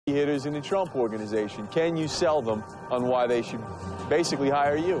hitters in the Trump organization? Can you sell them on why they should basically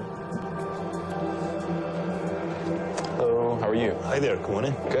hire you? Hello, how are you? Hi there, come on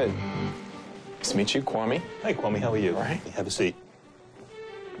in. Good. Nice to meet you, Kwame. Hi, Kwame, how are you? All right. Have a seat.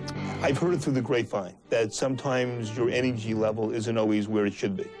 I've heard it through the grapevine that sometimes your energy level isn't always where it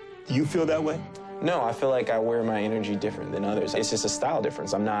should be. Do you feel that way? No, I feel like I wear my energy different than others. It's just a style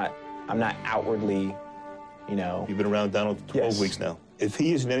difference. I'm not outwardly, you know. You've been around Donald for 12 weeks now. If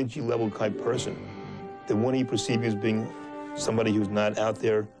he is an energy level type person, then wouldn't he perceive you as being somebody who's not out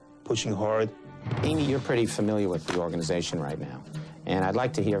there pushing hard? Amy, you're pretty familiar with the organization right now, and I'd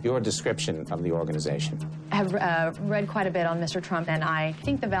like to hear your description of the organization. I have read quite a bit on Mr. Trump, and I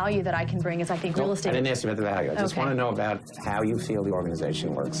think the value that I can bring is, I think, real estate. I didn't ask you about the value. I just want to know about how you feel the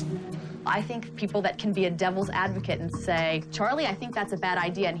organization works. I think people that can be a devil's advocate and say, Charlie, I think that's a bad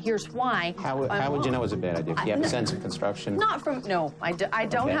idea, and here's why. How would you know it's a bad idea? Do you have a sense of construction? Not from, no, I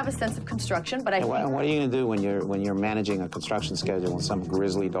don't have a sense of construction, but I think... What are you going to do when you're managing a construction schedule and some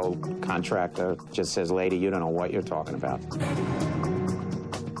grizzled old contractor just says, lady, you don't know what you're talking about?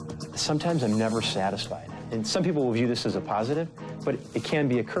 Sometimes I'm never satisfied. And some people will view this as a positive, but it can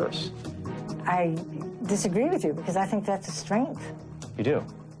be a curse. I disagree with you because I think that's a strength. You do?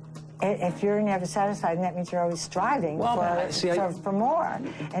 If you're never satisfied, that means you're always striving for more.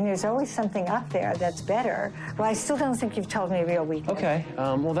 And there's always something up there that's better. Well, I still don't think you've told me a real weakness. Okay,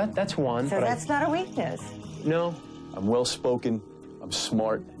 well, that's one. So that's not a weakness. No. I'm well-spoken, I'm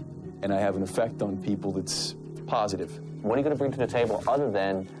smart, and I have an effect on people that's positive. What are you going to bring to the table other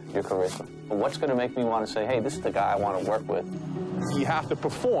than your charisma? What's going to make me want to say, hey, this is the guy I want to work with? You have to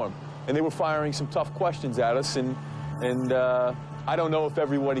perform. And they were firing some tough questions at us, and I don't know if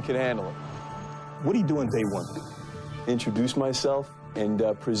everybody can handle it. What do you do on day one? Introduce myself and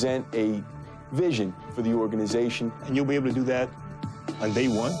present a vision for the organization. And you'll be able to do that on day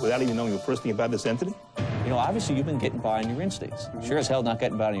one without even knowing the first thing about this entity? You know, obviously you've been getting by on your instincts. Sure as hell not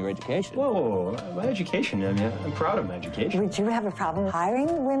getting by on your education. Whoa, my education, I mean, I'm proud of my education. Would you have a problem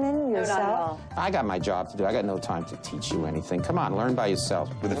hiring women yourself? No, not at all. I got my job to do. I got no time to teach you anything. Come on, learn by yourself.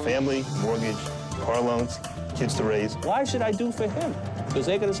 With a family, mortgage, car loans, kids to raise. Why should I do for him? Because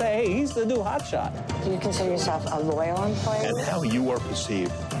they're going to say, hey, he's the new hotshot. Do you consider yourself a loyal employee? And how you are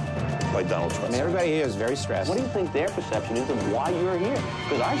perceived by Donald Trump. I mean, everybody here is very stressed. What do you think their perception is of why you're here?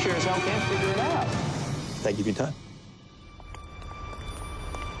 Because I sure as hell can't figure it out. Thank you for your time.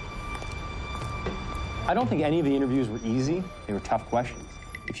 I don't think any of the interviews were easy. They were tough questions.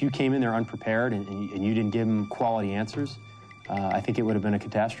 If you came in there unprepared and you didn't give them quality answers, I think it would have been a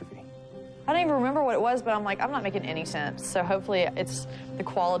catastrophe. I don't even remember what it was, but I'm like, I'm not making any sense. So hopefully it's the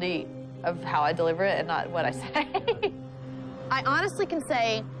quality of how I deliver it and not what I say. I honestly can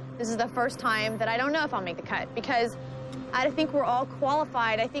say this is the first time that I don't know if I'll make the cut, because I think we're all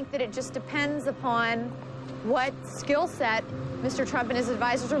qualified. I think that it just depends upon what skill set Mr. Trump and his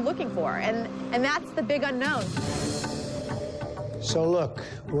advisors are looking for, and that's the big unknown. So look,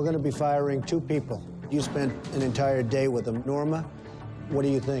 we're going to be firing 2 people. You spent an entire day with them. Norma, what do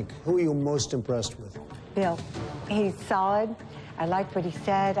you think? Who are you most impressed with? Bill, he's solid. I liked what he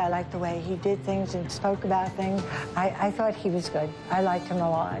said. I liked the way he did things and spoke about things. I thought he was good. I liked him a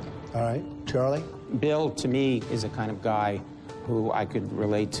lot. All right. Charlie? Bill, to me, is a kind of guy who I could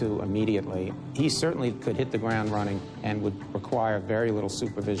relate to immediately. He certainly could hit the ground running and would require very little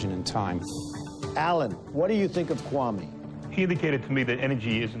supervision and time. Alan, what do you think of Kwame? He indicated to me that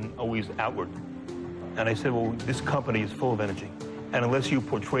energy isn't always outward. And I said, well, this company is full of energy. And unless you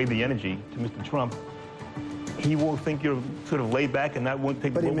portray the energy to Mr. Trump, he will think you're sort of laid back and not won't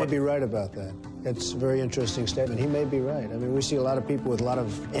take... But he may be right about that. It's a very interesting statement. He may be right. I mean, we see a lot of people with a lot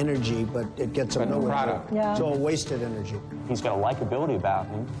of energy, but it gets them nowhere. Yeah. It's all wasted energy. He's got a likability about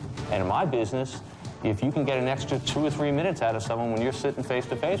him. And in my business, if you can get an extra 2 or 3 minutes out of someone when you're sitting face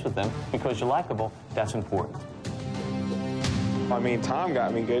to face with them because you're likable, that's important. I mean, Tom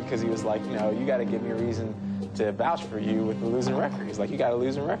got me good because he was like, you know, you got to give me a reason to vouch for you with the losing record. He's like, you got a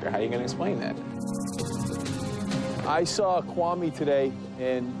losing record. How are you going to explain that? I saw Kwame today,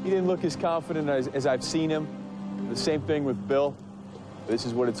 and he didn't look as confident as I've seen him. The same thing with Bill. This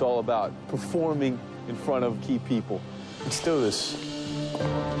is what it's all about, performing in front of key people. Let's do this.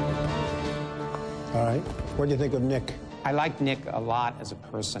 All right. What do you think of Nick? I like Nick a lot as a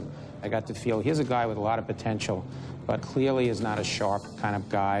person. I got to feel he's a guy with a lot of potential, but clearly is not a sharp kind of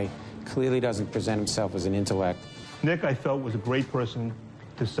guy. Clearly doesn't present himself as an intellect. Nick, I felt, was a great person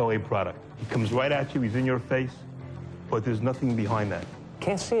to sell a product. He comes right at you, he's in your face, but there's nothing behind that.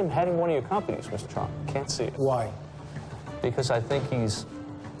 Can't see him heading one of your companies, Mr. Trump. Can't see it. Why? Because I think he's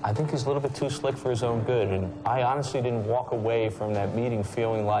I think he's a little bit too slick for his own good, and I honestly didn't walk away from that meeting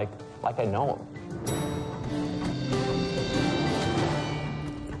feeling like I know him.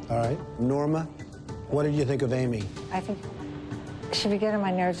 All right. Norma, what did you think of Amy? I think she would get on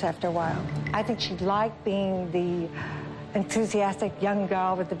my nerves after a while. I think she'd like being the enthusiastic young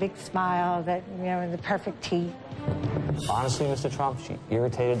girl with the big smile, that, you know, and the perfect teeth. Honestly, Mr. Trump, she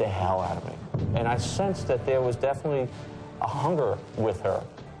irritated the hell out of me. And I sensed that there was definitely a hunger with her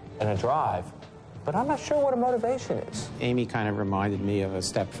and a drive, but I'm not sure what a motivation is. Amy kind of reminded me of a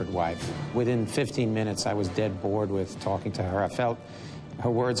Stepford wife. Within 15 minutes, I was dead bored with talking to her. I felt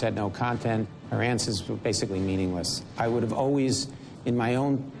her words had no content. Her answers were basically meaningless. I would have always, in my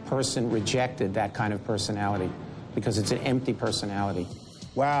own person, rejected that kind of personality because it's an empty personality.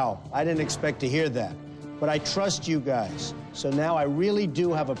 Wow, I didn't expect to hear that. But I trust you guys. So now I really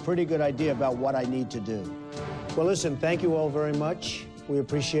do have a pretty good idea about what I need to do. Well, listen, thank you all very much. We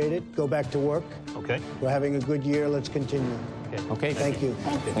appreciate it. Go back to work. Okay. We're having a good year. Let's continue. Okay. Thank you.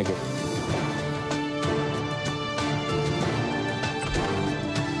 Thank you.